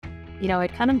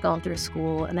I'd kind of gone through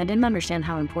school and I didn't understand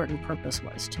how important purpose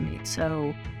was to me.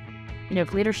 So,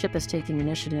 if leadership is taking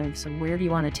initiative, so where do you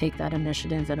want to take that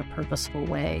initiative in a purposeful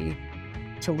way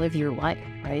to live your life,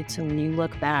 right? So when you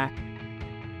look back,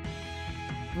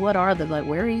 where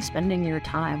are you spending your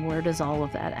time? Where does all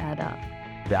of that add up?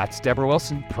 That's Debra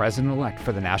Wilson, President-elect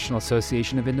for the National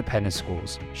Association of Independent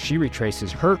Schools. She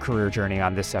retraces her career journey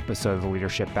on this episode of the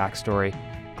Leadership Backstory.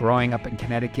 Growing up in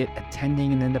Connecticut,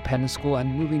 attending an independent school,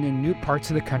 and moving to new parts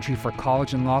of the country for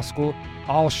college and law school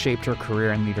all shaped her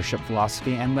career in leadership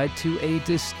philosophy and led to a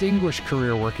distinguished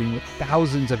career working with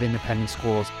thousands of independent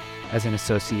schools as an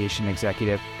association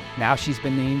executive. Now she's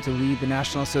been named to lead the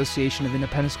National Association of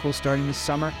Independent Schools starting this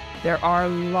summer. There are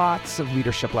lots of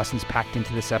leadership lessons packed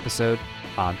into this episode.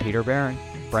 I'm Peter Barron.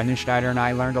 Brendan Schneider and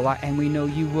I learned a lot, and we know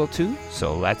you will too,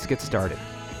 so let's get started.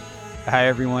 Hi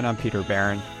everyone, I'm Peter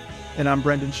Barron. And I'm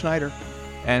Brendan Schneider.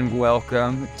 And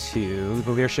welcome to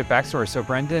the Leadership Backstory. So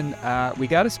Brendan, we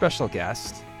got a special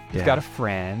guest. We've got a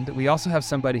friend. We also have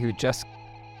somebody who just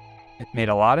made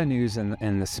a lot of news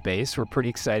in the space. We're pretty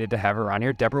excited to have her on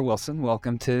here. Debra Wilson,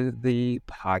 welcome to the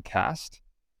podcast.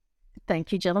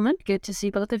 Thank you, gentlemen. Good to see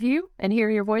both of you and hear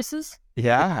your voices.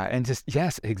 Yeah, and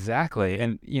yes, exactly.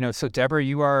 And, so Debra,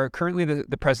 you are currently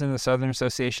the president of the Southern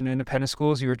Association of Independent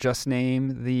Schools. You were just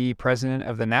named the president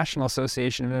of the National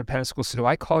Association of Independent Schools. So do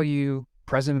I call you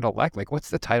president-elect? Like, what's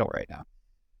the title right now?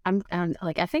 I'm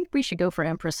I think we should go for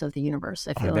Empress of the Universe.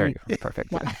 I feel there like. you go.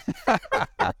 Perfect.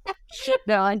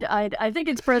 No, I think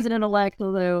it's president-elect,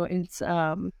 although it's,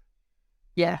 I'm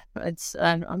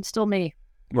still me.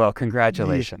 Well,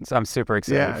 congratulations. I'm super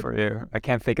excited for you. I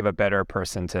can't think of a better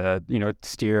person to,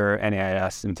 steer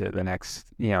NAIS into the next,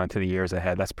 into the years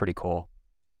ahead. That's pretty cool.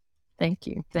 Thank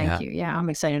you. Thank you. Yeah, I'm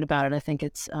excited about it. I think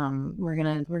it's, we're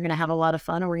going to have a lot of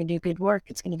fun and we're going to do good work.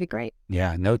 It's going to be great.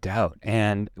 Yeah, no doubt.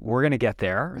 And we're going to get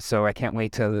there. So I can't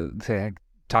wait to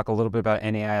talk a little bit about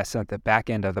NAIS at the back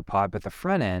end of the pod, but the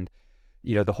front end,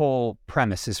 the whole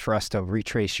premise is for us to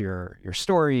retrace your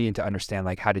story and to understand,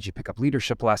 like, how did you pick up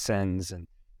leadership lessons? And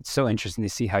it's so interesting to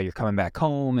see how you're coming back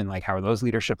home and like how those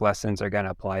leadership lessons are going to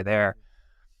apply there.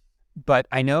 But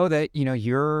I know that,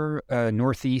 you're a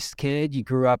Northeast kid. You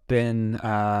grew up in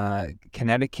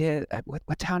Connecticut.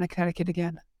 What town in Connecticut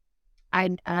again?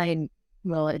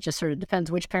 Well, it just sort of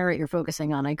depends which parent you're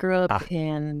focusing on. I grew up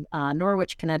in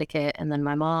Norwich, Connecticut, and then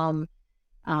my mom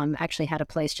actually had a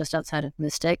place just outside of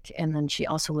Mystic, and then she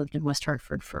also lived in West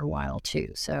Hartford for a while too.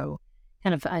 So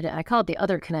kind of, I call it the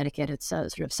other Connecticut. It's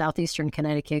sort of southeastern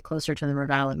Connecticut, closer to the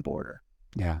Rhode Island border.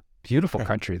 Yeah. Beautiful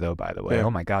country, though, by the way. Yeah.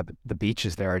 Oh, my God. The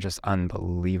beaches there are just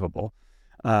unbelievable.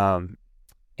 And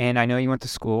I know you went to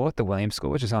school at the Williams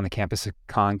School, which is on the campus of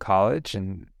Conn College.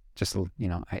 And just,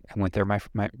 I went there my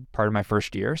part of my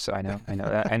first year. So I know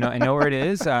that. I know where it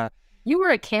is. You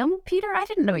were a Camel, Peter? I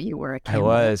didn't know you were a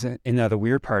Camel. I was. And the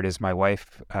weird part is my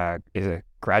wife is a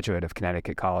graduate of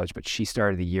Connecticut College, but she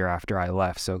started the year after I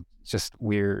left. So just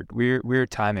weird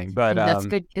timing. But that's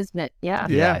good, isn't it? Yeah.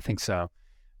 Yeah, I think so.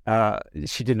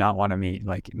 She did not want to meet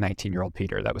like 19-year-old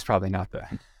Peter. That was probably not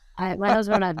my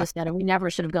husband and I have decided we never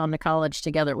should have gone to college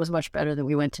together. It was much better that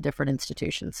we went to different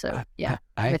institutions. So yeah,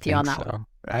 I'm with you on that one.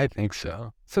 I think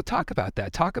so. So talk about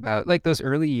that. Talk about like those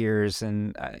early years.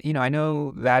 And, I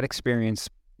know that experience,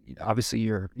 obviously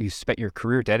you spent your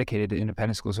career dedicated to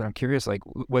independent schools, but I'm curious, like,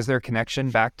 was there a connection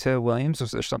back to Williams?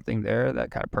 Was there something there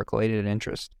that kind of percolated an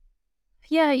interest?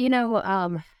 Yeah,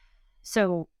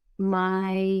 so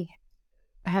I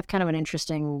have kind of an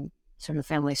interesting sort of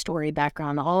family story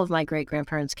background. All of my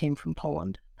great-grandparents came from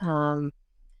Poland.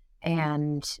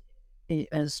 And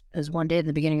as one day at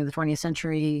the beginning of the 20th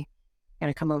century,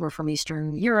 going to come over from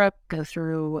Eastern Europe, go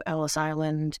through Ellis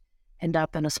Island, end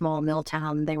up in a small mill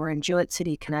town. They were in Jewett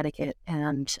City, Connecticut.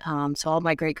 And so all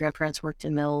my great-grandparents worked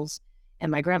in mills. And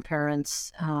my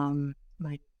grandparents, I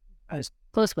was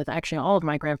close with actually all of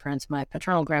my grandparents. My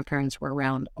paternal grandparents were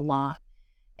around a lot.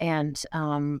 And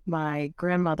my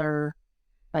grandmother,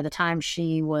 by the time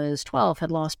she was 12,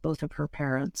 had lost both of her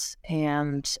parents.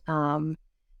 And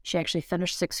she actually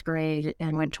finished 6th grade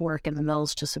and went to work in the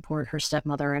mills to support her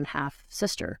stepmother and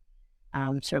half-sister.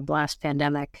 Sort of last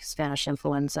pandemic, Spanish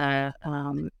influenza.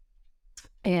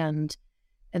 And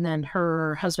then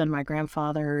her husband, my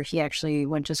grandfather, he actually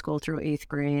went to school through 8th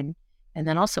grade and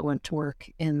then also went to work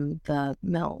in the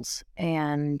mills.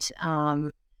 And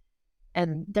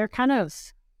they're kind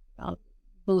of...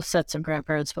 both sets of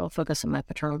grandparents, but I'll focus on my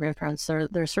paternal grandparents.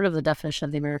 They're sort of the definition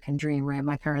of the American dream, right?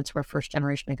 My parents were first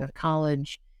generation to go to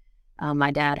college.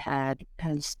 My dad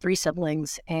has 3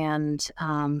 siblings, and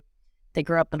they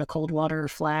grew up in a cold water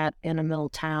flat in a mill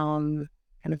town,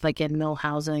 kind of like in mill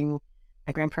housing.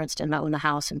 My grandparents didn't own the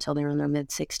house until they were in their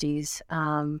mid-60s.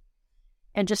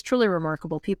 And just truly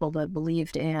remarkable people that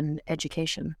believed in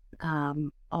education. There's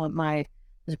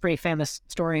a pretty famous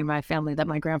story in my family that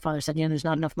my grandfather said, there's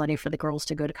not enough money for the girls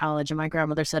to go to college. And my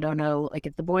grandmother said, oh no, like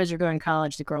if the boys are going to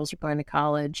college, the girls are going to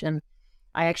college. And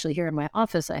I actually, here in my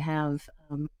office, I have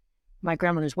my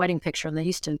grandmother's wedding picture, and they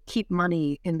used to keep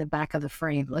money in the back of the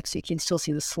frame. Like, so you can still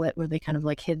see the slit where they kind of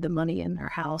like hid the money in their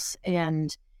house.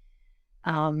 And,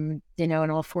 and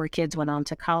all 4 kids went on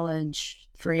to college.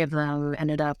 3 of them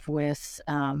ended up with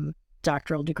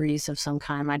doctoral degrees of some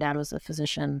kind. My dad was a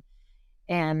physician,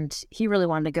 and he really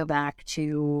wanted to go back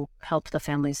to help the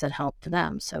families that helped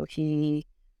them. So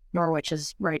Norwich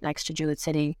is right next to Jewett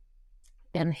City,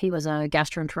 and he was a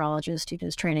gastroenterologist. He did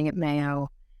his training at Mayo.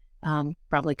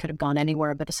 Probably could have gone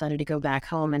anywhere, but decided to go back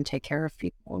home and take care of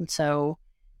people. And so,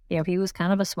 he was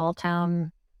kind of a small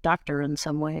town doctor in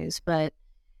some ways,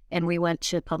 and we went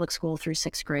to public school through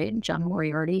 6th grade, John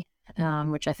Moriarty,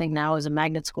 which I think now is a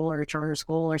magnet school or a charter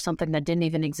school or something that didn't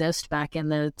even exist back in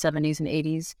the 70s and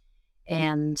 80s.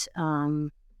 And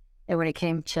when it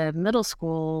came to middle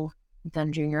school,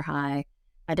 then junior high,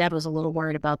 my dad was a little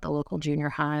worried about the local junior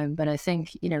high, but I think,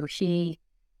 he,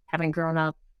 having grown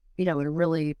up, in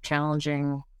really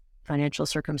challenging financial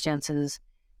circumstances,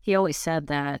 he always said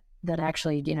that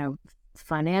actually,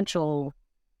 financial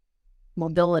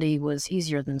mobility was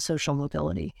easier than social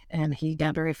mobility. And he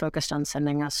got very focused on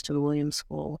sending us to a Williams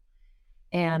school.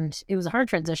 And it was a hard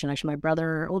transition. Actually,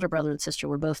 my older brother and sister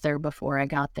were both there before I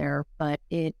got there, but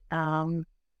it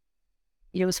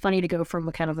was funny to go from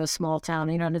a kind of a small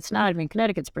town, and it's not,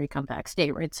 Connecticut's a pretty compact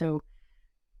state, right? So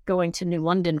going to New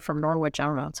London from Norwich, I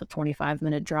don't know, it's a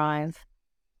 25-minute drive,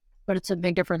 but it's a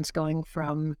big difference going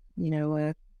from,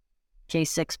 a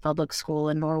K-6 public school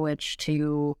in Norwich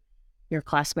to your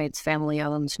classmates' family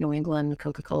owns New England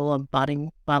Coca-Cola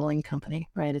bottling company,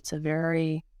 right? It's a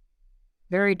very,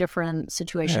 very different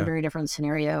situation, very different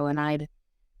scenario. And I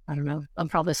don't know, I'm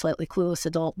probably a slightly clueless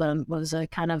adult, but I was a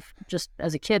kind of, just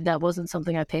as a kid, that wasn't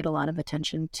something I paid a lot of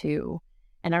attention to.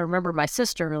 And I remember my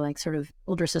sister, like sort of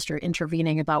older sister,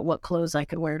 intervening about what clothes I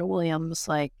could wear to Williams,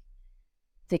 like,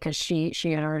 because she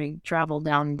had already traveled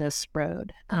down this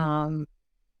road.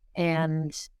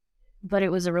 But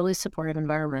it was a really supportive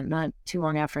environment. Not too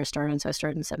long after I started, so I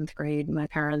started in 7th grade, my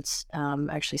parents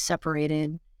actually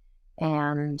separated.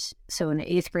 And so in the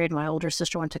 8th grade, my older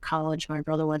sister went to college, my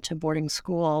brother went to boarding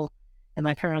school, and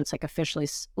my parents like officially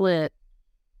split.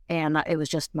 And it was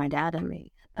just my dad and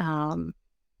me. And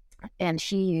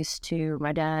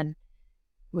my dad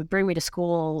would bring me to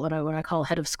school, what I call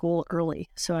head of school, early.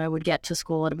 So I would get to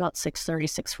school at about 6:30,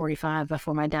 6:45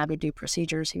 before my dad would do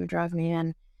procedures. He would drive me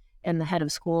in. And the head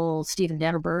of school, Stephen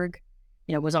Dannerberg,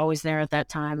 was always there at that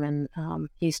time. And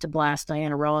he used to blast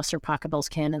Diana Ross or Pachelbel's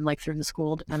Canon like through the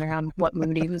school, depending on what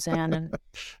mood he was in.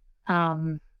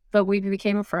 And but we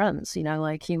became friends,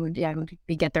 like he would,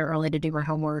 we'd get there early to do our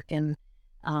homework. And,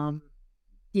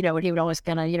 he would always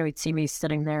kind of, he'd see me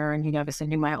sitting there, and he obviously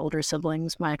knew my older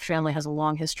siblings. My family has a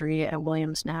long history at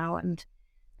Williams now. And,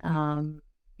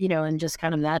 and just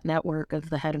kind of that network of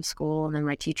the head of school and then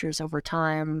my teachers over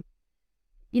time,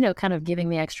 kind of giving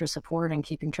me extra support and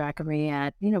keeping track of me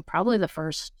at, probably the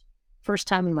first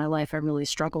time in my life I really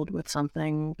struggled with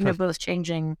something, both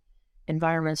changing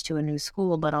environments to a new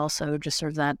school, but also just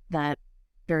sort of that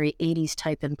very 80s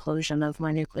type implosion of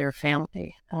my nuclear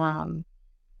family.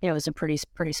 It was a pretty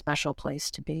special place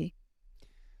to be.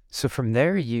 So from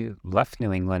there, you left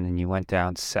New England and you went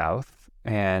down south.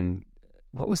 And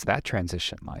what was that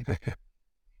transition like?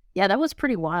 Yeah, that was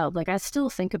pretty wild. Like, I still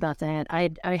think about that.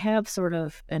 I have sort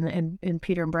of, and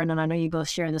Peter and Brendan, I know you both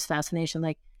share this fascination.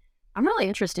 Like, I'm really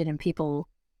interested in people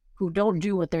who don't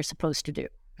do what they're supposed to do.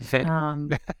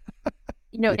 And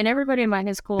everybody in my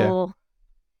high school,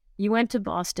 you went to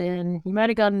Boston, you might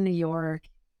have gone to New York.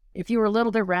 If you were a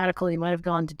little bit radical, you might have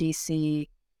gone to DC,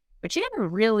 but you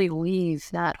didn't really leave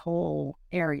that whole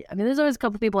area. I mean, there's always a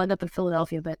couple of people end up in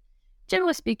Philadelphia, but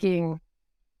generally speaking,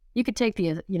 you could take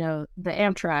the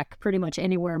Amtrak pretty much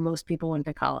anywhere most people went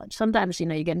to college. Sometimes, you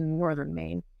get in northern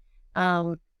Maine.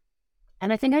 And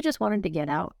I think I just wanted to get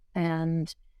out.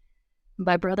 And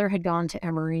my brother had gone to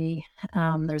Emory.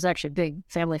 There's actually a big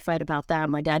family fight about that.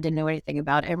 My dad didn't know anything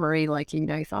about Emory. Like,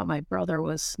 he thought my brother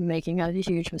was making a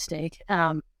huge mistake.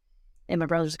 And my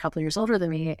brother's a couple of years older than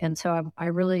me. And so I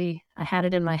had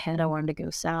it in my head. I wanted to go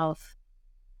south.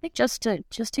 I think just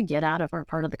to get out of our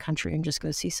part of the country and just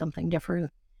go see something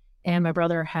different. And my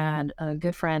brother had a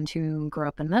good friend who grew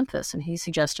up in Memphis, and he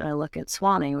suggested I look at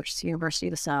Sewanee, which is the University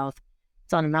of the South.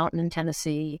 It's on a mountain in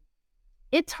Tennessee.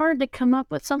 It's hard to come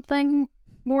up with something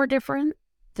more different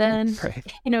than,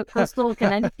 Right. coastal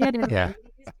Connecticut Yeah.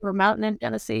 or mountain in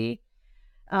Tennessee.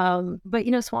 But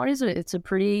Swanee's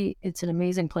it's an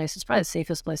amazing place. It's probably the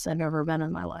safest place I've ever been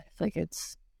in my life. Like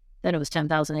then it was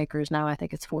 10,000 acres. Now I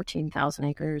think it's 14,000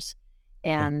 acres.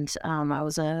 And I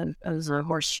was a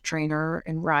horse trainer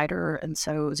and rider, and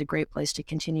so it was a great place to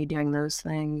continue doing those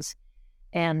things.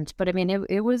 But I mean,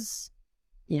 it was,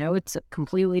 it's a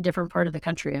completely different part of the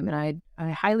country. I mean, I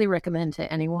highly recommend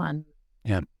to anyone.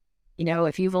 Yeah.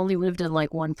 If you've only lived in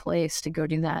like one place, to go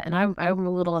do that. And I'm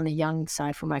a little on the young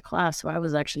side for my class, so I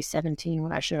was actually 17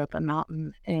 when I showed up a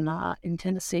mountain in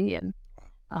Tennessee,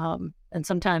 and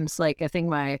sometimes, like, I think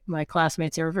my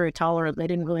classmates, they were very tolerant. They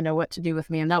didn't really know what to do with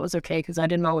me, and that was okay because I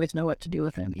didn't always know what to do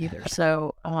with them either.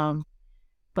 So,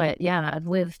 but yeah, I've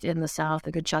lived in the South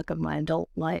a good chunk of my adult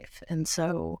life, and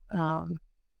so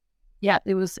yeah,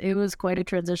 it was quite a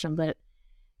transition. But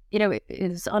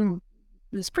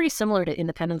it's pretty similar to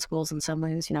independent schools in some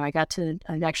ways. I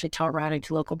actually taught riding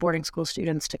to local boarding school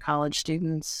students, to college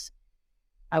students.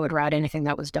 I would ride anything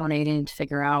that was donated to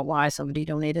figure out why somebody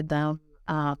donated them.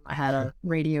 I had a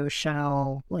radio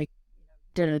show, like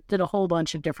did a whole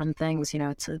bunch of different things.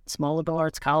 It's a small liberal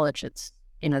arts college. It's,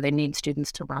 they need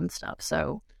students to run stuff.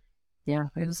 So yeah,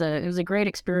 it was a great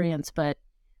experience, but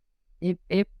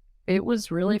it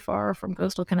was really far from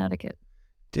coastal Connecticut.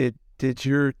 Did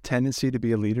your tendency to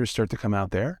be a leader start to come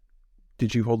out there?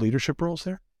 Did you hold leadership roles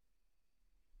there?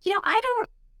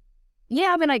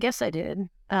 I mean, I guess I did.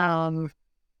 When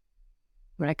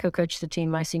I co-coached the team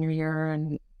my senior year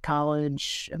in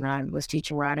college, and I was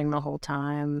teaching riding the whole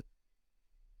time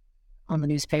on the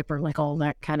newspaper, like all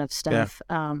that kind of stuff.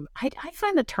 Yeah. I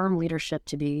find the term leadership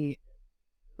to be,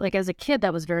 like, as a kid,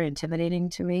 that was very intimidating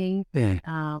to me. Yeah.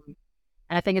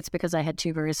 And I think it's because I had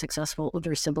two very successful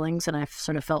older siblings, and I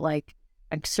sort of felt like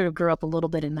I sort of grew up a little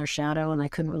bit in their shadow, and I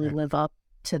couldn't really live up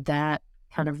to that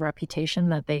kind of reputation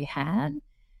that they had.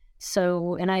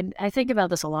 So, and I think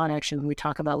about this a lot, actually, when we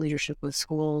talk about leadership with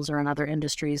schools or in other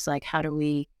industries, like how do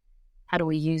we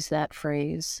use that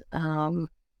phrase?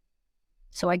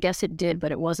 So I guess it did,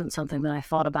 but it wasn't something that I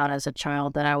thought about as a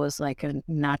child, that I was like a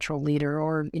natural leader,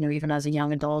 or, even as a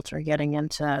young adult or getting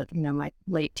into, my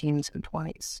late teens and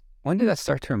 20s. When did that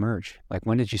start to emerge? Like,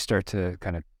 when did you start to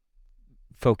kind of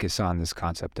focus on this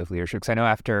concept of leadership? Because I know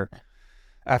after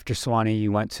Swanee,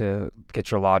 you went to get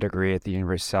your law degree at the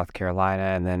University of South Carolina,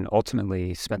 and then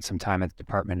ultimately spent some time at the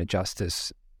Department of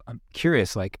Justice. I'm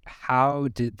curious, like, how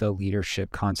did the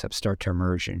leadership concept start to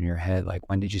emerge in your head? Like,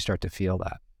 when did you start to feel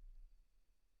that?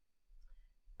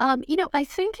 I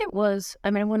think it was,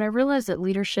 when I realized that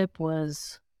leadership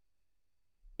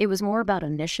it was more about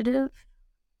initiative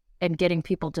and getting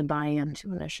people to buy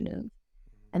into initiative.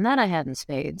 And that I had in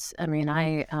spades. I've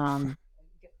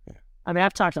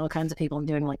talked to all kinds of people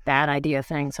doing like bad idea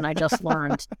things, and I just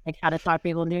learned like how to talk to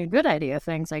people doing good idea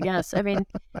things, I guess. And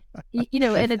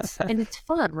it's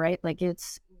fun, right? Like,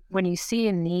 it's when you see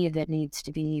a need that needs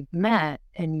to be met,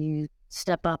 and you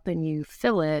step up and you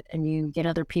fill it, and you get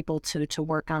other people to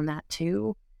work on that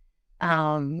too.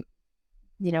 I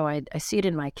see it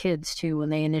in my kids too, when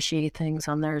they initiate things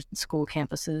on their school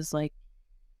campuses, like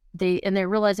they're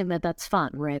realizing that that's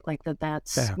fun, right? Like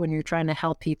that's when you're trying to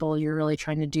help people, you're really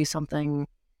trying to do something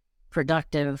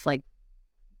productive. Like,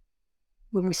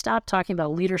 when we stop talking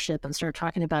about leadership and start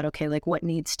talking about, okay, like what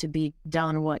needs to be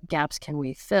done, what gaps can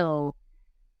we fill?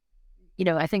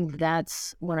 I think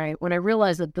that's when I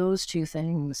realized that those two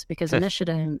things, because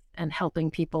initiative and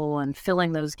helping people and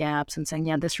filling those gaps and saying,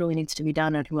 yeah, this really needs to be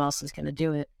done, and who else is going to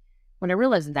do it? When I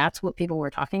realized that's what people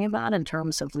were talking about in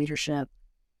terms of leadership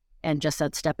and just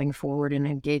that stepping forward and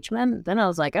engagement, then I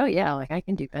was like, oh yeah, like I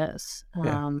can do this.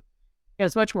 Yeah.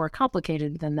 It's much more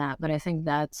complicated than that, but I think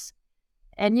that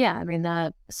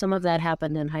some of that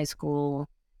happened in high school,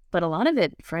 but a lot of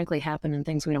it, frankly, happened in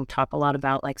things we don't talk a lot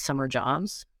about, like summer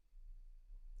jobs.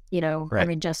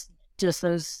 Right. Just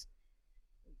those,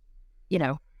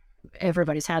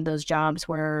 everybody's had those jobs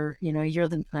where, I'm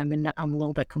a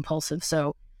little bit compulsive.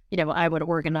 So, I would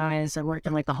organize, I worked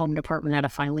in like the home department out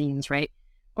of Filene's, right?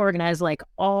 Organize like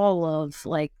all of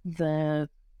like the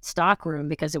stock room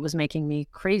because it was making me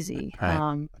crazy.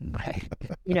 Right. And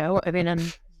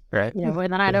right. And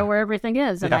then I know where everything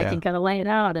is, and I can kind of lay it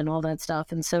out and all that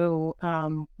stuff. And so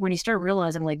when you start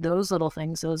realizing like those little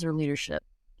things, those are leadership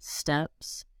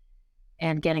steps,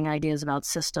 and getting ideas about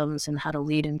systems and how to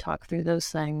lead and talk through those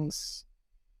things.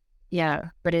 Yeah.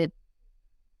 But it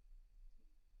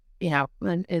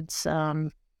was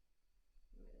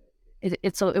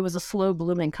a slow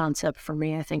blooming concept for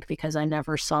me, I think, because I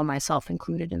never saw myself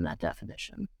included in that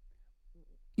definition.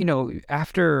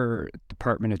 after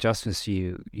Department of Justice,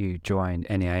 you joined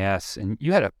NAIS, and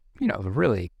you had a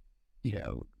really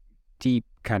deep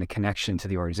kind of connection to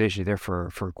the organization. You're there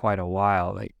for quite a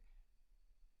while. Like,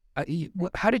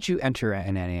 how did you enter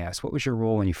NAIS? What was your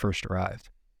role when you first arrived?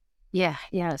 Yeah.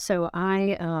 So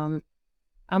I'm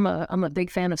a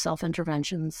big fan of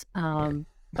self-interventions. I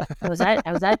was at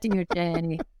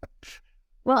DOJ.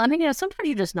 Well, I mean, sometimes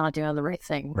you're just not doing the right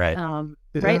thing. Right.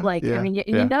 Right. Like, I mean,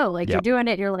 you're doing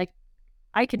it. You're like,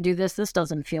 I can do this. This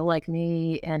doesn't feel like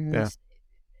me. And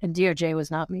DOJ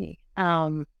was not me.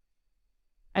 And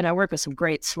I work with some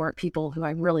great, smart people who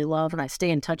I really love and I stay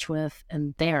in touch with,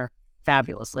 and they're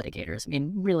fabulous litigators. I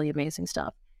mean, really amazing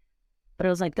stuff. But I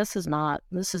was like, this is not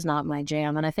my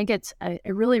jam. And I think I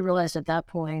really realized at that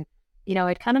point,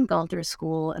 I'd kind of gone through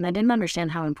school and I didn't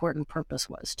understand how important purpose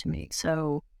was to me.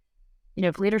 So,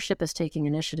 if leadership is taking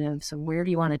initiative, so where do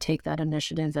you want to take that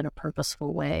initiative in a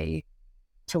purposeful way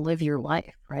to live your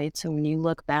life, right? So when you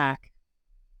look back,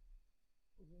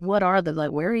 where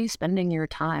are you spending your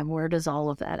time? Where does all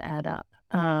of that add up?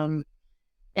 And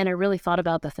I really thought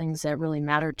about the things that really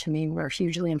mattered to me, were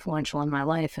hugely influential in my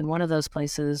life. And one of those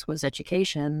places was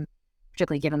education,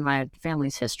 particularly given my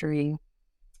family's history.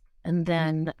 And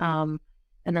then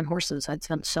horses. I'd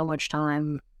spent so much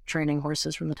time training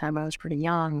horses from the time I was pretty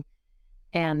young.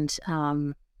 And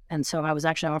so I was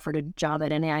actually offered a job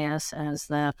at NAIS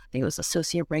as I think it was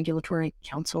Associate Regulatory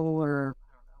Counsel, or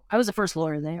I was the first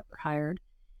lawyer they ever hired.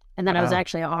 And then I was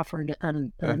actually offered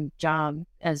a job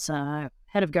as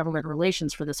head of government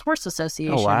relations for this horse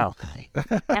association. Oh, wow. I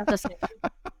have to say,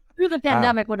 through the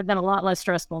pandemic would have been a lot less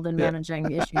stressful than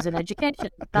managing issues in education.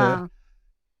 But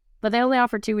they only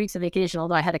offered 2 weeks of vacation,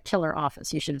 although I had a killer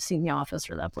office. You should have seen the office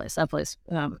for that place.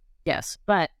 Yes.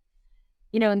 But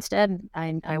instead,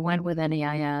 I went with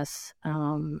NEIS,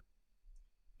 and,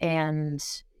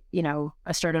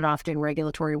 I started off doing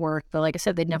regulatory work. But like I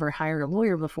said, they'd never hired a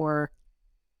lawyer before.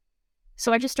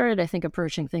 So I just started, I think,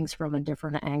 approaching things from a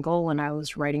different angle when I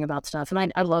was writing about stuff.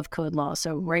 And I love code law,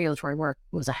 so regulatory work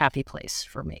was a happy place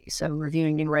for me. So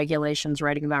reviewing new regulations,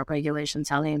 writing about regulations,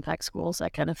 how they impact schools,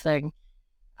 that kind of thing.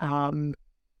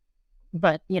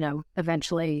 But,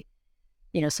 eventually,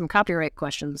 some copyright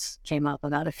questions came up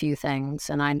about a few things.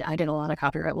 And I did a lot of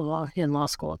copyright law in law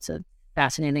school. It's a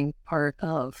fascinating part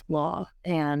of law.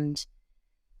 And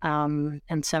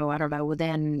so, I don't know,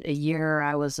 within a year,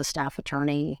 I was a staff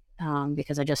attorney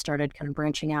because I just started kind of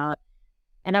branching out.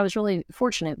 And I was really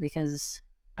fortunate because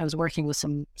I was working with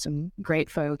some great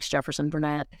folks. Jefferson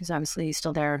Burnett, who's obviously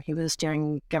still there. He was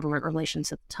doing government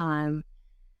relations at the time.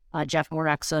 Jeff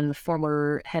Morexon,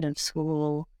 former head of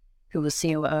school, who was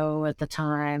COO at the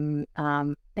time.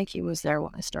 I think he was there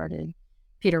when I started.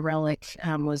 Peter Relic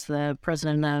was the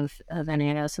president of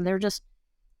NAS, and they were just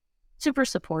super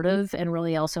supportive and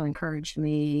really also encouraged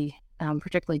me,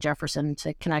 particularly Jefferson,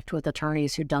 to connect with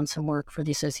attorneys who'd done some work for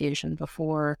the association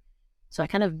before. So I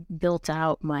kind of built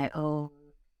out my own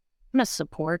kind of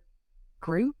support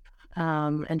group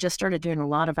and just started doing a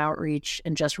lot of outreach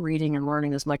and just reading and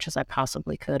learning as much as I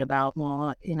possibly could about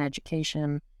law in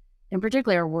education. In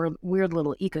particular, our weird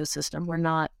little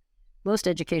ecosystem. Most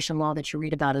education law that you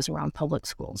read about is around public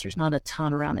schools. There's not a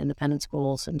ton around independent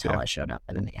schools until I showed up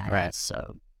at NAIS. Right.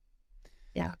 So,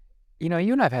 yeah. You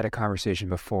and I've had a conversation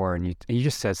before, and you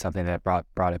just said something that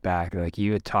brought it back. Like,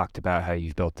 you had talked about how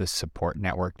you've built this support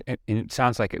network, and it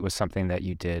sounds like it was something that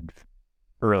you did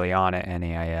early on at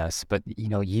NAIS. But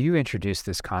you introduced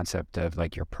this concept of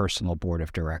like your personal board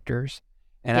of directors,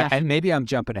 and maybe I'm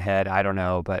jumping ahead. I don't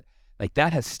know, but like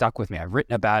that has stuck with me. I've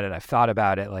written about it. I've thought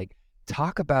about it. Like,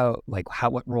 talk about like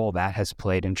what role that has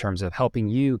played in terms of helping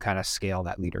you kind of scale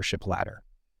that leadership ladder.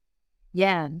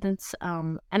 Yeah, that's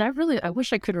and I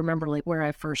wish I could remember like where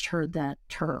I first heard that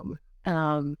term.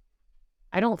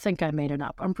 I don't think I made it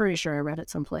up. I'm pretty sure I read it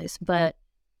someplace, but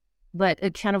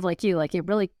it kind of like you, like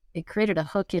it created a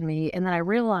hook in me, and then I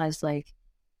realized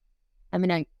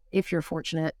if you're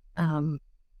fortunate,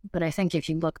 but I think if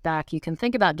you look back, you can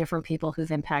think about different people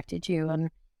who've impacted you, and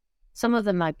some of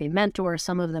them might be mentors,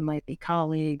 some of them might be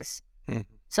colleagues,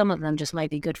 some of them just might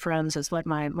be good friends, is what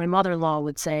my mother-in-law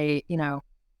would say.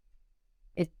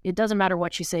 It doesn't matter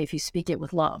what you say if you speak it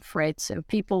with love, right? So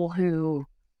people who,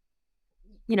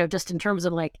 just in terms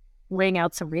of like laying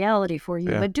out some reality for you,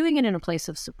 but doing it in a place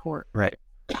of support. Right.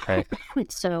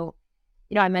 So,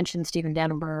 I mentioned Stephen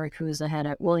Dannenberg, who is the head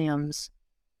at Williams.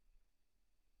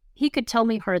 He could tell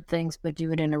me hard things, but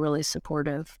do it in a really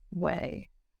supportive way.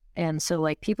 And so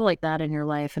like people like that in your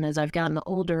life. And as I've gotten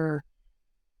older,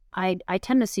 I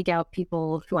tend to seek out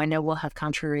people who I know will have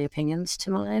contrary opinions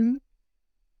to mine,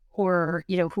 or,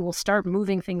 who will start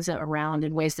moving things around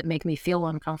in ways that make me feel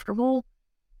uncomfortable.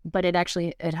 But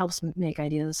it helps make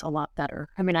ideas a lot better.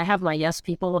 I mean, I have my yes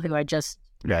people who I just,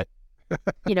 Right.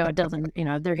 it doesn't,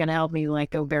 they're going to help me like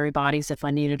go bury bodies if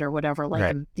I need it or whatever. Like,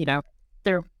 Right.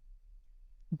 they're,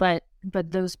 but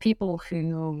those people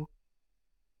who,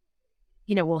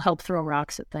 will help throw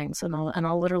rocks at things. And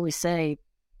I'll literally say,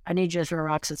 I need you to throw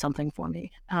rocks at something for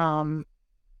me.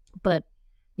 But,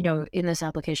 in this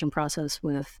application process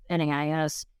with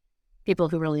NAIS, people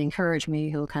who really encourage me,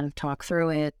 who kind of talk through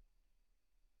it,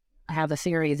 I have a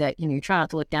theory that, you try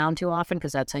not to look down too often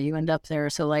because that's how you end up there.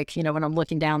 So like, when I'm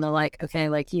looking down, they're like, okay,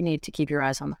 like you need to keep your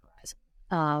eyes on the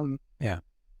horizon. Yeah.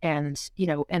 And,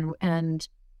 and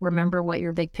remember what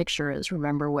your big picture is.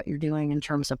 Remember what you're doing in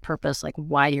terms of purpose, like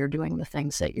why you're doing the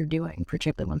things that you're doing,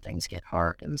 particularly when things get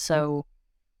hard. And so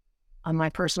on my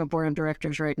personal board of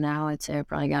directors right now, I'd say I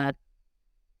probably got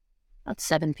about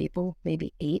 7 people,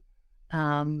 maybe 8.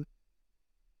 I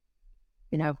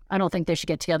don't think they should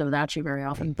get together without you very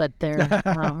often, but they're...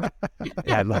 Yeah,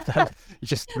 I love that. You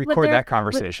just record that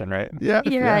conversation, right? Yeah,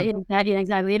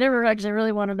 exactly. You never actually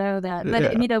really want to know that.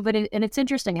 But, and it's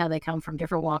interesting how they come from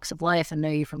different walks of life and know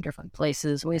you from different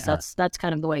places. That's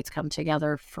kind of the way it's come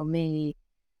together for me.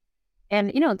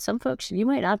 And, some folks you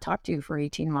might not talk to for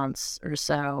 18 months or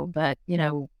so, but,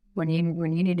 when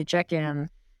you need to check in,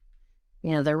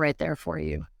 they're right there for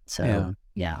you. So,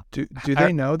 yeah. Do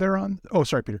they know they're on? Oh,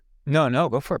 sorry, Peter. No,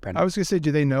 go for it, Brandon. I was going to say,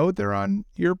 do they know they're on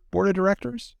your board of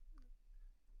directors?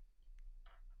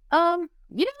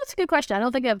 That's a good question. I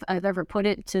don't think I've ever put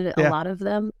it to a lot of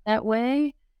them that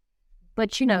way.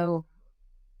 But,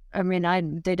 I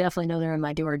mean, they definitely know they're in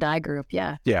my do or die group.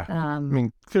 Yeah. Yeah. I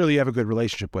mean, clearly you have a good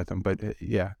relationship with them, but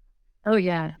yeah. Oh,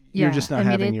 yeah. You're just not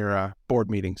having your board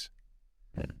meetings.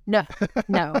 No.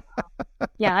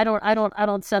 Yeah, I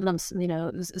don't send them,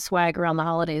 swag around the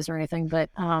holidays or anything, but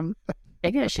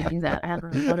maybe I should do that. I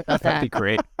hadn't really thought about that. That'd be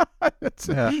great.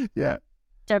 Yeah.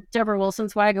 Deborah Wilson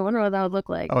swag. I wonder what that would look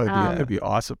like. Oh, it'd be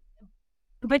awesome.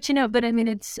 But I mean,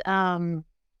 it's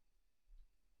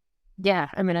yeah.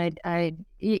 I mean,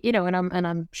 and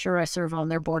I'm sure I serve on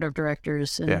their board of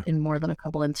directors in more than a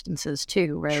couple instances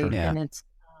too, right? Sure. Yeah. And it's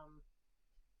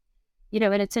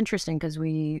and it's interesting because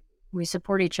we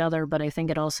support each other, but I think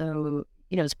it also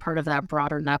is part of that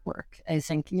broader network. I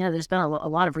think there's been a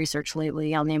lot of research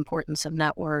lately on the importance of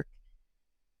network,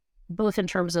 both in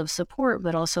terms of support,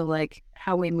 but also like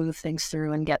how we move things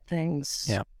through and get things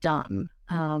done.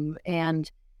 And,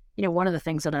 one of the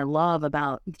things that I love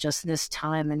about just this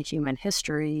time in human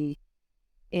history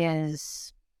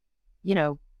is,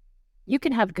 you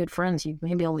can have good friends you've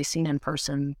maybe only seen in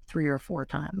person 3 or 4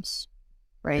 times,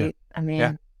 right?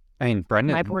 Yeah. I mean,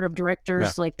 Brendan, my board of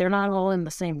directors, like they're not all in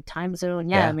the same time zone.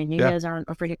 Yeah. I mean, you guys aren't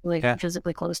particularly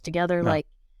physically close together. No. Like,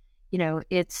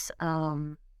 it's,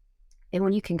 and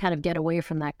when you can kind of get away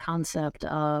from that concept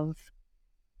of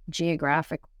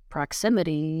geographic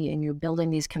proximity and you're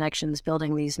building these connections,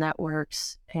 building these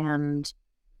networks and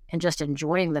just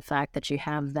enjoying the fact that you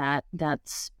have that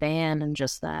span and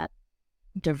just that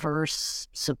diverse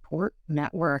support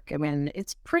network. I mean,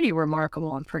 it's pretty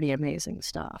remarkable and pretty amazing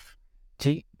stuff.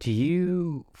 Do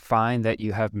you find that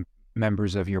you have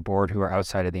members of your board who are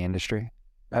outside of the industry,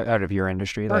 out of your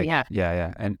industry? Like,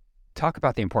 yeah. And talk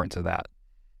about the importance of that.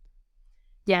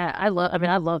 Yeah, I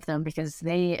love them because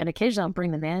and occasionally I'll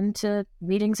bring them into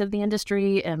meetings of the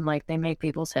industry and like they make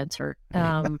people's heads hurt.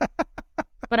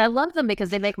 But I love them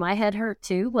because they make my head hurt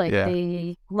too. Like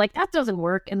they like that doesn't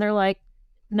work, and they're like,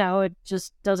 no, it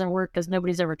just doesn't work because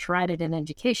nobody's ever tried it in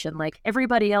education. Like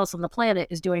everybody else on the planet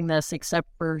is doing this except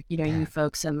for, you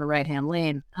folks in the right-hand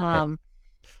lane. And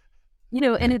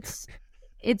it's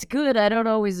good. I don't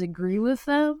always agree with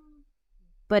them,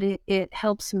 but it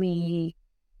helps me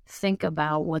think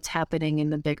about what's happening in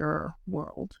the bigger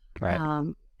world. Right.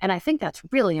 And I think that's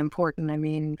really important. I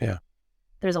mean,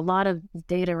 there's a lot of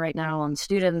data right now on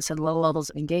students and low levels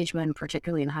of engagement,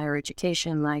 particularly in higher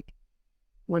education. Like,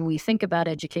 when we think about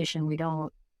education, we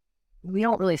don't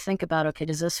really think about, okay,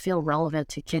 does this feel relevant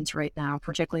to kids right now,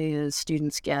 particularly as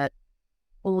students get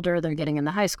older, they're getting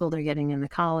into high school, they're getting into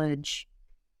college.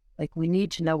 Like, we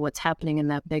need to know what's happening in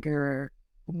that bigger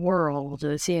world.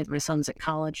 I see it, my son's at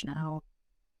college now,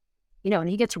 and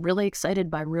he gets really excited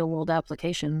by real world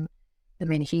application. I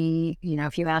mean, he,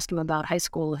 if you ask him about high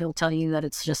school, he'll tell you that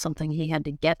it's just something he had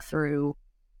to get through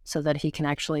so that he can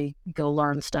actually go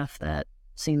learn stuff that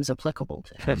seems applicable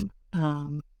to him.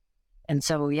 And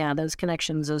so, those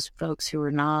connections, those folks who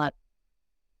are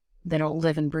they don't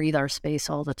live and breathe our space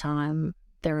all the time.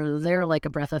 They're like a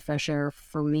breath of fresh air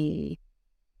for me.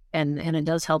 And it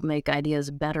does help make ideas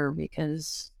better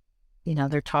because,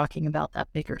 they're talking about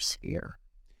that bigger sphere.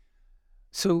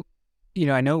 So,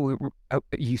 I know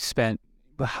you spent,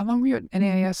 but how long were you at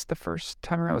NAIS the first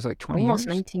time around? It was like 20 Almost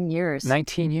years? 19 years.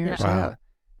 19 years, Yeah. yeah. Wow.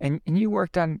 And you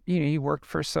worked on, you worked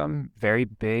for some very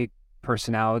big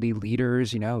personality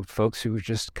leaders, folks who were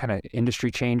just kind of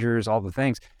industry changers, all the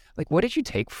things. Like, what did you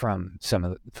take from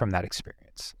from that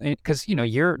experience? Because,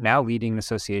 you're now leading an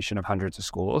association of hundreds of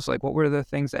schools. Like, what were the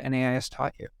things that NAIS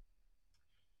taught you?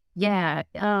 Yeah.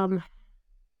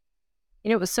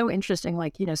 It was so interesting.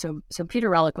 Like, so Peter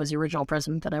Relic was the original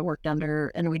president that I worked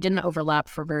under, and we didn't overlap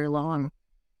for very long.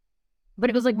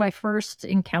 But it was like my first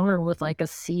encounter with like a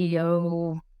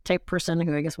CEO type person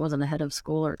who I guess wasn't a head of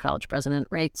school or college president,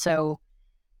 right? So,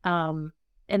 and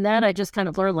that I just kind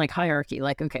of learned like hierarchy,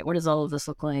 like, okay, what does all of this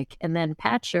look like? And then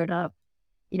Pat showed up.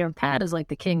 Pat is like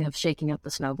the king of shaking up the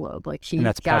snow globe. Like And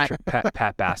that's Pat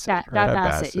Bassett. Pat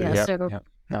Bassett, yeah.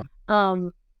 Yep.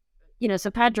 So,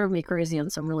 so Pat drove me crazy in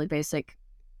some really basic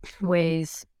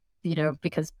ways,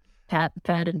 because Pat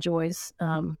enjoys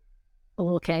a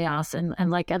little chaos, and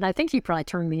I think he probably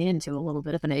turned me into a little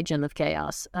bit of an agent of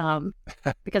chaos,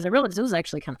 because I realized it was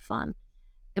actually kind of fun.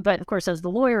 But of course, as the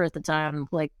lawyer at the time,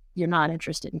 like, you're not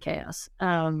interested in chaos.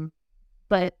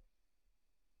 But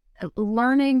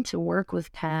learning to work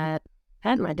with Pat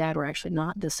and my dad were actually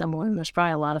not dissimilar. And there's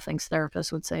probably a lot of things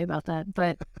therapists would say about that,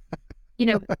 but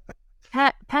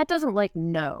Pat doesn't like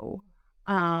no.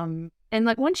 And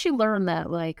like once you learn that,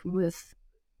 like with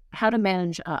how to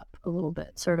manage up a little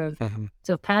bit, sort of. Mm-hmm.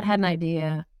 So if Pat had an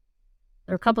idea,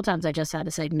 there were a couple times I just had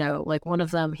to say no. Like one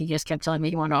of them, he just kept telling me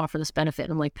he wanted to offer this benefit.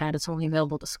 And I'm like, Pat, it's only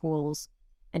available to schools.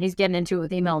 And he's getting into it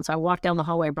with email. And so I walked down the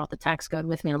hallway, brought the tax code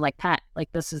with me. And I'm like, Pat, like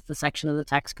this is the section of the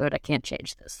tax code. I can't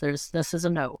change this. This is a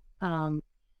no.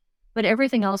 But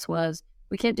everything else was,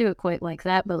 we can't do it quite like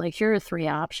that. But like, here are 3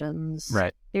 options.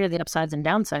 Right. Here are the upsides and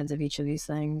downsides of each of these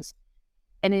things.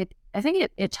 And I think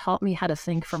it taught me how to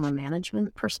think from a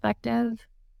management perspective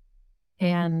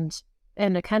and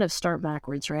to kind of start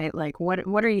backwards, right? Like what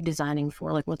are you designing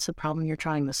for? Like what's the problem you're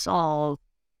trying to solve?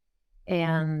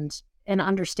 And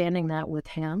understanding that with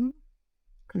him.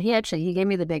 And he gave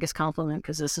me the biggest compliment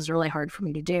because this is really hard for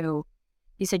me to do.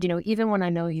 He said, even when I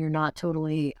know you're not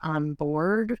totally on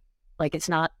board, like it's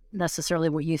not necessarily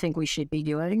what you think we should be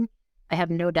doing, I have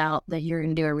no doubt that you're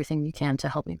going to do everything you can to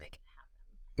help me make it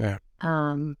happen.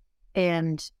 Yeah.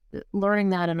 And learning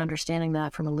that and understanding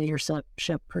that from a leadership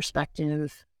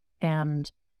perspective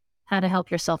and how to help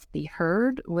yourself be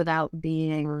heard without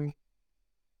being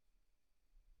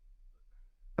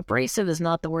abrasive is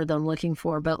not the word that I'm looking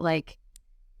for, but like,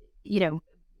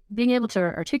 being able to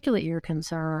articulate your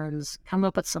concerns, come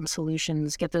up with some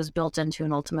solutions, get those built into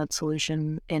an ultimate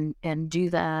solution, and do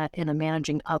that in a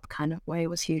managing up kind of way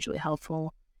was hugely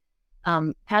helpful.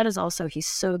 Pat is also, he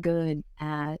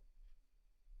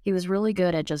was really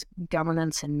good at just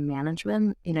governance and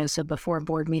management, so before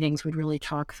board meetings, we'd really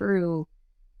talk through,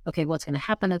 okay, what's going to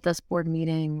happen at this board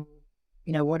meeting?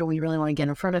 What do we really want to get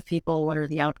in front of people? What are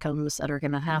the outcomes that are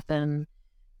going to happen?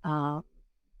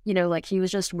 Like he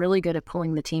was just really good at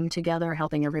pulling the team together,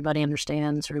 helping everybody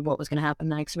understand sort of what was going to happen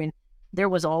next. I mean, there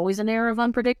was always an air of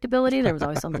unpredictability. There was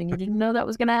always something you didn't know that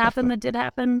was going to happen that did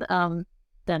happen,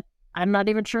 that I'm not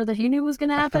even sure that he knew was going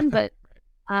to happen. But,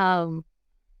 and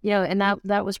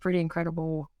that was pretty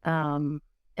incredible. And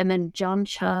then John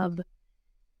Chubb,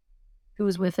 who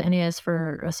was with NES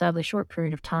for a sadly short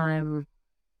period of time,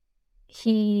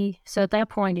 so at that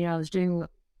point,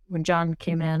 when John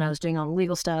came in, I was doing all the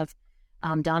legal stuff.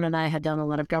 Don and I had done a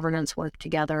lot of governance work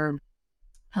together.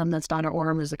 That's Donna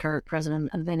Orm, is the current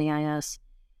president of NEIS.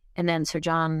 And then so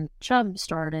John Chubb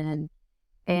started,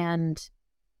 and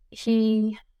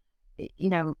he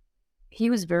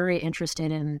was very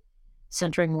interested in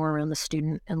centering more around the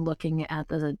student and looking at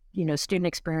the, student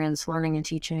experience, learning and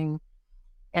teaching.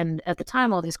 And at the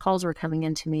time, all these calls were coming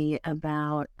into me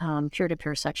about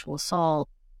peer-to-peer sexual assault,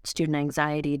 student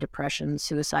anxiety, depression,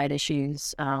 suicide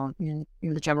issues.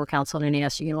 The General Counsel at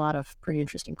NES, you get a lot of pretty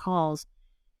interesting calls.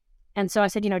 And so I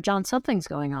said, John, something's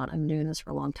going on. I'm doing this for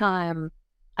a long time.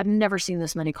 I've never seen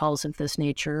this many calls of this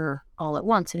nature all at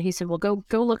once. And he said, well, go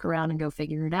look around and go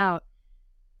figure it out.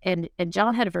 And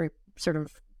John had a very sort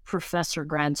of professor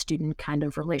grad student kind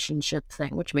of relationship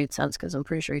thing, which made sense because I'm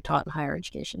pretty sure he taught in higher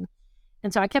education.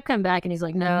 And so I kept coming back and he's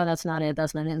like, no, that's not it.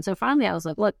 That's not it. And so finally I was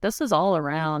like, look, this is all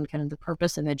around kind of the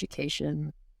purpose of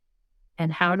education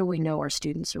and how do we know our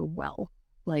students are well?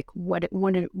 Like what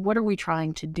are we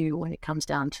trying to do when it comes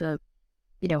down to,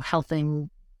 helping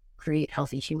create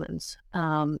healthy humans?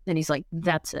 And he's like,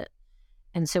 that's it.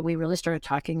 And so we really started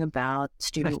talking about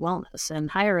student wellness,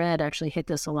 and higher ed actually hit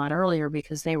this a lot earlier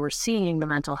because they were seeing the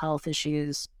mental health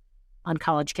issues on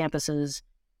college campuses,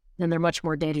 then they're much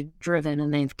more data driven,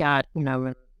 and they've got,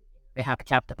 they have a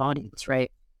captive audience,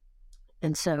 right?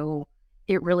 And so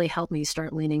it really helped me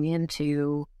start leaning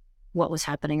into what was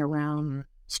happening around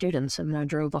students. And I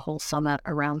drove a whole summit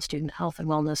around student health and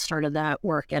wellness, started that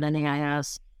work at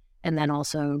NAIS, and then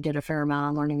also did a fair amount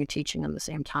on learning and teaching on the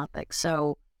same topic.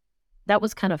 So that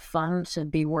was kind of fun to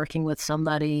be working with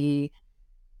somebody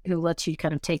who lets you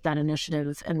kind of take that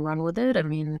initiative and run with it. I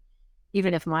mean,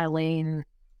 even if my lane,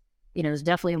 is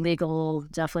definitely legal,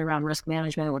 definitely around risk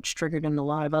management, which triggered in a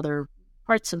lot of other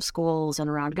parts of schools and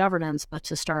around governance, but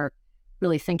to start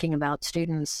really thinking about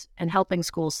students and helping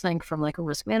schools think from like a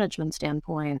risk management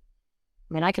standpoint.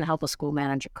 I mean, I can help a school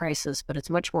manage a crisis, but it's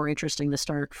much more interesting to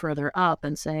start further up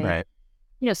and say, right.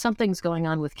 Something's going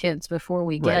on with kids before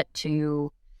we get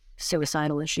to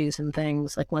suicidal issues and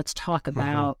things. Like, let's talk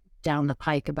about down the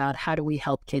pike about how do we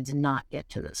help kids not get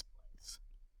to this place.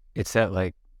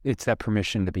 It's that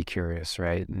permission to be curious,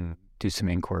 right? And do some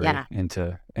inquiry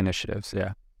into initiatives.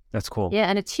 Yeah, that's cool. Yeah,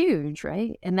 and it's huge,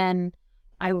 right? And then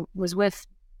I was with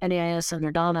NAIS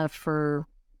under Donna for,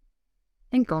 I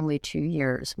think, only 2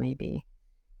 years, maybe.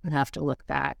 I'd have to look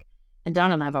back. And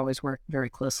Donna and I have always worked very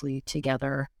closely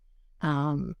together.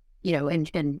 And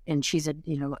she's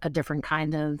a different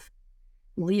kind of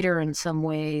leader in some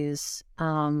ways,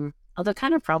 although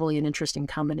kind of probably an interesting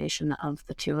combination of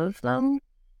the two of them.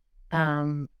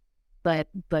 But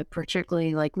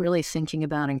particularly like really thinking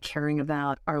about and caring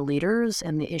about our leaders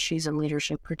and the issues in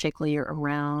leadership, particularly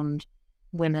around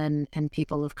women and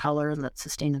people of color and that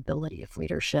sustainability of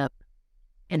leadership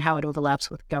and how it overlaps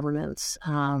with governments.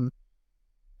 I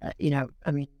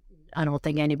don't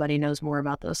think anybody knows more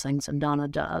about those things than Donna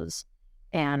does.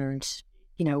 And,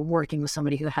 working with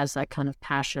somebody who has that kind of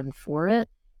passion for it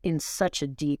in such a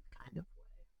deep kind of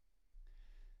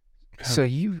way. So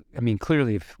you,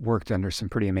 clearly have worked under some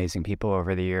pretty amazing people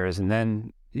over the years. And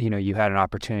then, you had an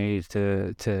opportunity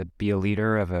to be a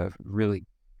leader of a really,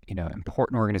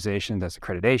 important organization that's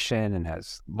accreditation and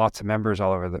has lots of members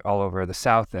all over the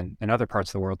South and other parts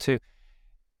of the world too.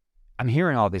 I'm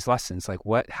hearing all these lessons. Like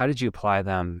how did you apply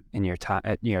them in your time,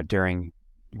 during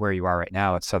where you are right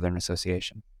now at Southern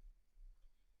Association?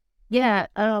 Yeah.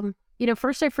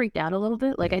 First I freaked out a little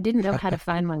bit. Like I didn't know how to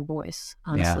find my voice,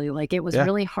 honestly. Yeah. Like it was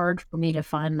really hard for me to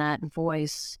find that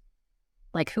voice.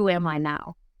 Like, who am I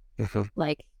now?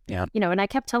 Like, and I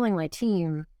kept telling my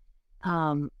team,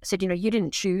 I said, you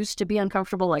didn't choose to be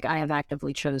uncomfortable. Like I have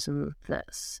actively chosen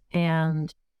this.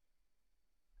 And,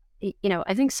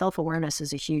 I think self-awareness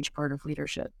is a huge part of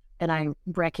leadership. And I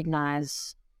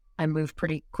recognize I move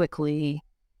pretty quickly.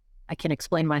 I can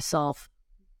explain myself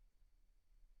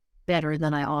better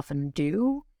than I often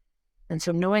do. And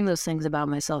so knowing those things about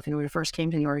myself, when I first came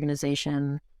to the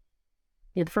organization,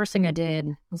 the first thing I did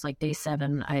was like day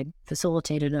 7, I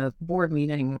facilitated a board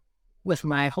meeting with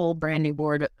my whole brand new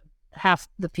board. Half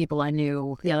the people I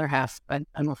knew, the other half, I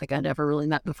don't think I'd ever really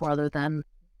met before other than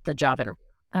the job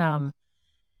interview.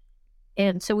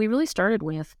 And so we really started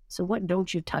with, so what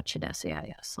don't you touch at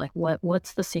SAIS? Like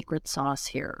what's the secret sauce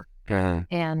here?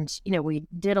 And, we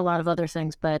did a lot of other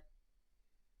things, but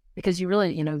because you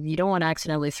really, you don't want to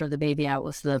accidentally throw the baby out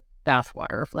with the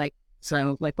bathwater.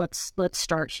 Let's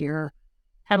start here.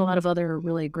 Had a lot of other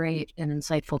really great and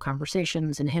insightful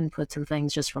conversations and inputs and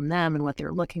things just from them and what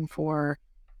they're looking for.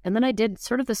 And then I did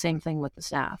sort of the same thing with the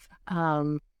staff.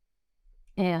 And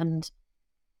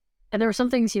there were some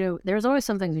things, there's always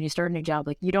some things when you start a new job,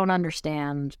 like you don't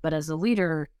understand, but as a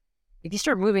leader, if you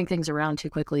start moving things around too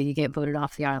quickly, you get voted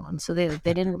off the island. So they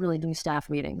didn't really do staff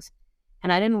meetings.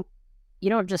 And you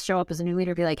don't just show up as a new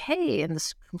leader and be like, hey, in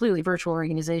this completely virtual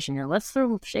organization here, let's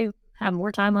have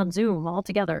more time on Zoom all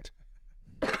together.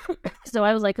 So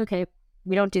I was like, okay,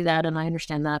 we don't do that. And I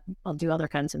understand that. I'll do other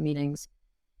kinds of meetings.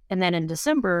 And then in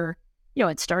December,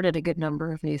 it started a good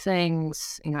number of new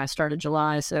things. I started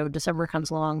July, so December comes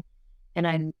along. And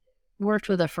I worked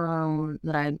with a firm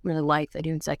that I really like. They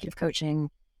do executive coaching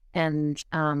and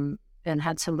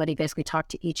had somebody basically talk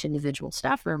to each individual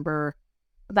staff member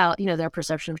about, their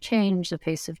perception of change, the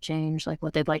pace of change, like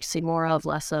what they'd like to see more of,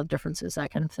 less of, differences,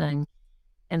 that kind of thing.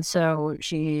 And so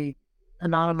she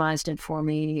anonymized it for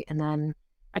me. And then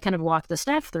I kind of walked the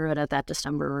staff through it at that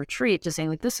December retreat, just saying,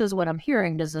 like, this is what I'm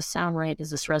hearing. Does this sound right?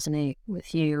 Does this resonate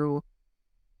with you?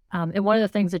 And one of the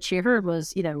things that she heard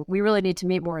was, we really need to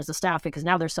meet more as a staff because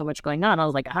now there's so much going on. I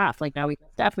was like, now we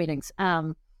have staff meetings.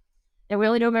 And we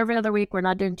only do them every other week. We're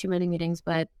not doing too many meetings,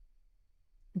 but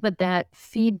that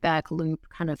feedback loop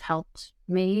kind of helped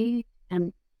me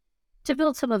and to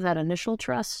build some of that initial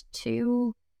trust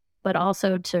too, but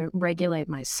also to regulate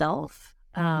myself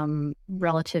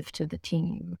relative to the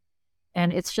team.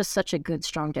 And it's just such a good,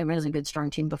 strong team. It was a good, strong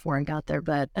team before I got there,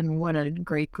 and what a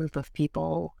great group of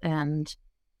people and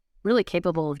really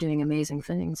capable of doing amazing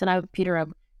things. And I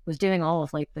was doing all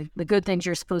of like the good things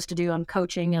you're supposed to do. I'm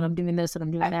coaching and I'm doing this and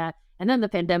I'm doing that. And then the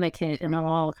pandemic hit and it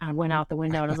all kind of went out the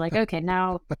window. And I was like, okay,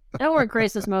 now we're in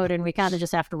crisis mode and we kind of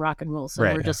just have to rock and roll. So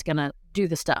we're just going to do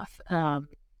the stuff.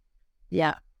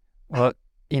 Yeah. Well,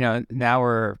 now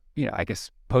we're, I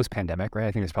guess post-pandemic, right?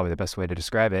 I think that's probably the best way to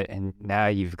describe it. And now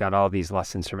you've got all these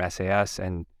lessons from SAS.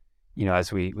 And,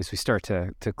 as we start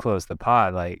to close the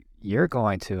pod, like you're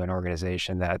going to an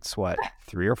organization that's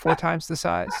 3 or 4 times the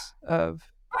size of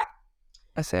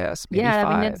SAS, maybe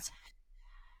 5.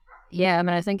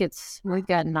 I think we've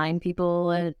got 9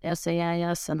 people at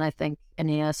SAIS, and I think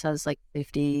NAS has like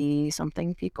 50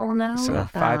 something people now. So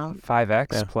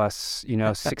 5x plus,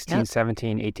 16,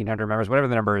 17, 1,800 members, whatever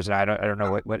the number is. I don't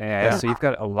know what NAS. So you've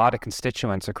got a lot of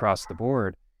constituents across the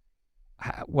board.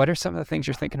 What are some of the things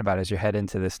you're thinking about as you head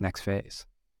into this next phase?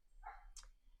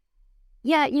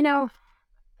 Yeah,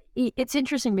 it's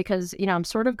interesting because, I'm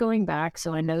sort of going back,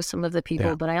 so I know some of the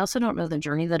people, but I also don't know the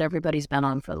journey that everybody's been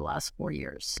on for the last 4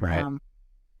 years. Right.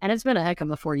 And it's been a heck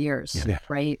of a 4 years,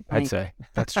 right? I'd say.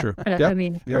 That's true. I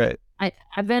mean, you're right.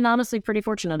 I've been honestly pretty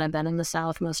fortunate. I've been in the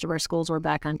South. Most of our schools were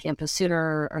back on campus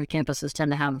sooner. Our campuses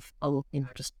tend to have, have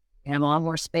a lot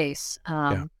more space.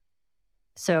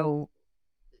 So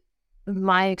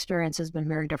my experience has been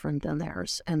very different than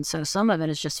theirs. And so some of it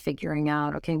is just figuring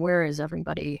out, okay, where is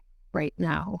everybody right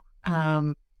now?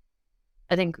 I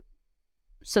think,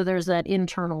 so there's that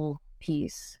internal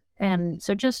piece. And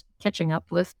so just catching up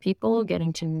with people,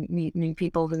 getting to meet new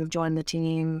people who have joined the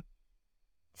team,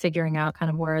 figuring out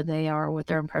kind of where they are, what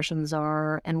their impressions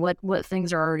are, and what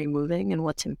things are already moving and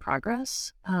what's in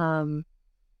progress. And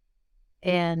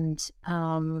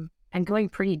going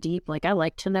pretty deep. Like, I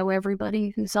like to know everybody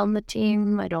who's on the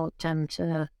team. I don't tend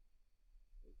to,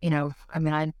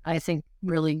 I think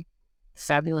really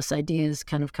fabulous ideas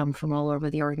kind of come from all over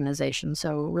the organization.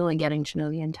 So really getting to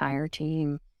know the entire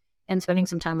team and spending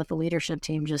some time with the leadership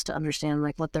team just to understand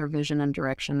like what their vision and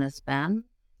direction has been.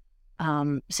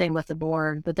 Same with the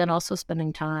board, but then also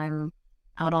spending time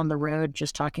out on the road,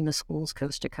 just talking to schools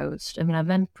coast to coast. I mean, I've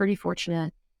been pretty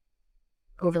fortunate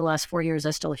over the last 4 years. I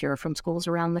still hear from schools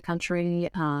around the country.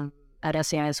 At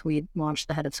SAIS, we launched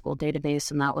the Head of School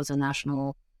database, and that was a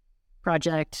national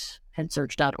project,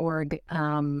 headsearch.org.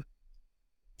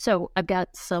 So I've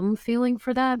got some feeling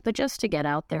for that, but just to get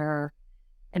out there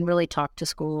and really talk to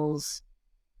schools,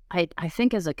 I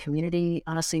think as a community,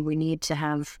 honestly, we need to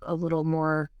have a little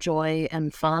more joy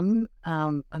and fun.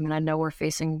 I know we're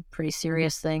facing pretty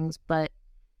serious things, but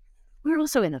we're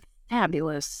also in a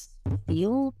fabulous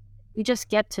field. We just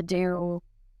get to do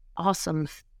awesome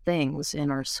things in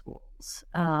our schools.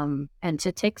 And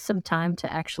to take some time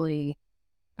to actually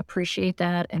appreciate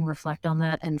that and reflect on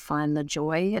that and find the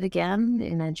joy again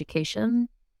in education,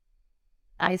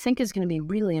 I think is going to be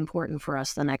really important for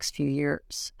us the next few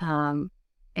years.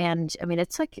 And I mean,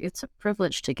 it's a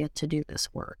privilege to get to do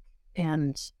this work.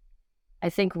 And I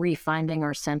think refinding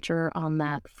our center on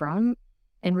that front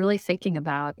and really thinking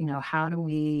about, how do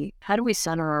we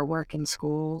center our work in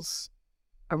schools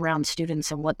around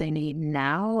students and what they need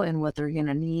now and what they're going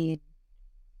to need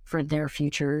for their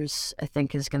futures, I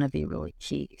think is going to be really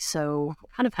key. So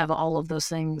kind of have all of those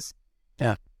things.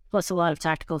 Yeah. Plus a lot of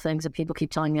tactical things that people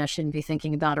keep telling me I shouldn't be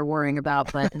thinking about or worrying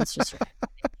about, but it's just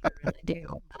I really do.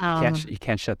 You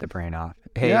can't shut the brain off.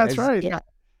 Hey, yeah, that's right.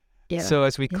 Yeah. So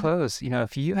as we close,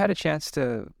 if you had a chance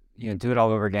to, do it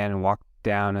all over again and walk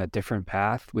down a different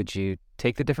path, would you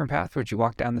take the different path or would you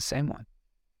walk down the same one?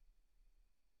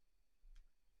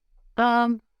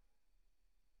 Or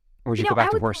would you go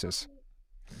back to horses?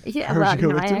 Yeah,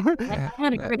 well, I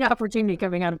had a great opportunity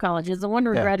coming out of college. It's the one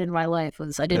regret in my life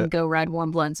was I didn't go ride warm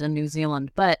bloods in New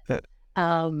Zealand. But,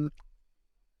 I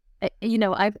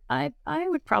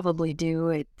would probably do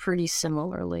it pretty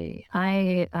similarly.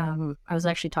 I was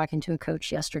actually talking to a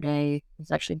coach yesterday.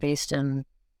 He's actually based in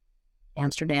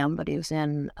Amsterdam, but he was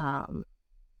in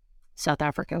South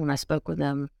Africa when I spoke with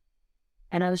him.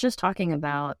 And I was just talking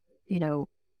about,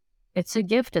 it's a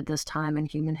gift at this time in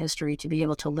human history to be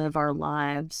able to live our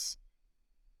lives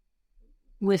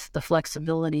with the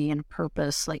flexibility and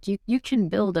purpose. Like you can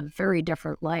build a very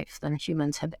different life than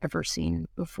humans have ever seen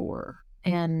before.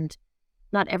 And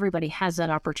not everybody has that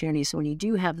opportunity. So when you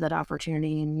do have that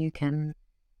opportunity and you can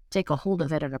take a hold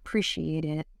of it and appreciate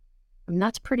it,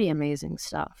 that's pretty amazing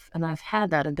stuff. And I've had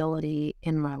that ability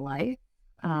in my life,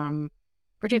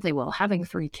 particularly having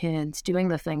 3 kids, doing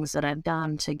the things that I've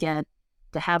done to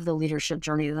have the leadership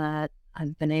journey that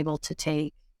I've been able to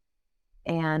take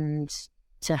and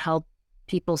to help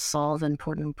people solve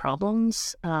important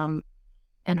problems,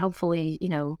 and hopefully,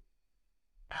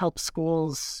 help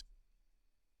schools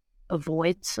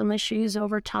avoid some issues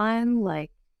over time.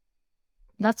 Like,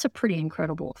 that's a pretty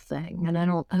incredible thing, and I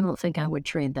don't think I would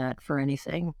trade that for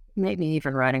anything. Maybe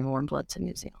even riding warm bloods in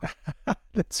New Zealand.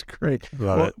 That's great.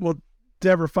 Love it. Well,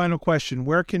 Debra, final question: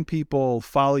 where can people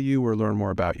follow you or learn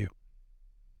more about you?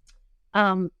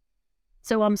 So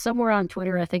I'm somewhere on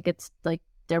Twitter. I think it's like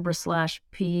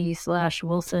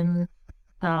Debra/P/Wilson.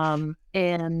 And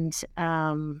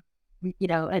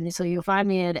so you'll find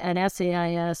me at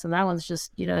SAIS, and that one's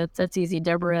just, that's easy,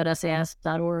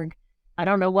 Debra@SAS.org. I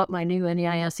don't know what my new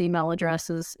NEIS email address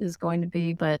is going to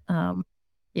be, but, I'm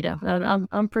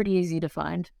pretty easy to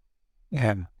find.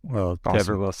 Yeah. Well, Awesome.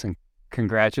 Debra Wilson,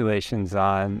 congratulations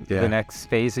on the next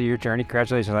phase of your journey.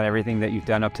 Congratulations on everything that you've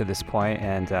done up to this point.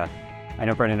 And I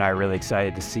know Brendan and I are really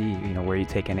excited to see, where you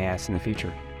take NEIS in the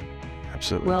future.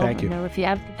 Absolutely. Well, Thank you. If you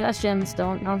have suggestions,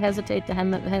 don't hesitate to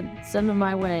send them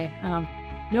my way.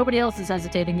 Nobody else is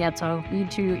hesitating yet, so you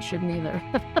two shouldn't either.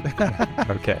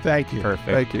 Okay. Thank you. Perfect.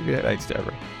 Thank you. Yeah. Thanks,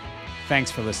 Debra. Thanks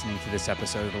for listening to this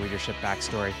episode of the Leadership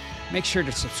Backstory. Make sure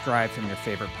to subscribe from your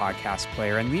favorite podcast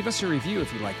player and leave us a review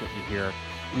if you like what you hear.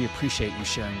 We appreciate you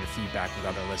sharing your feedback with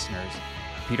other listeners.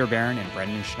 Peter Barron and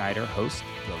Brendan Schneider host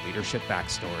the Leadership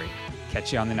Backstory.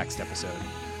 Catch you on the next episode.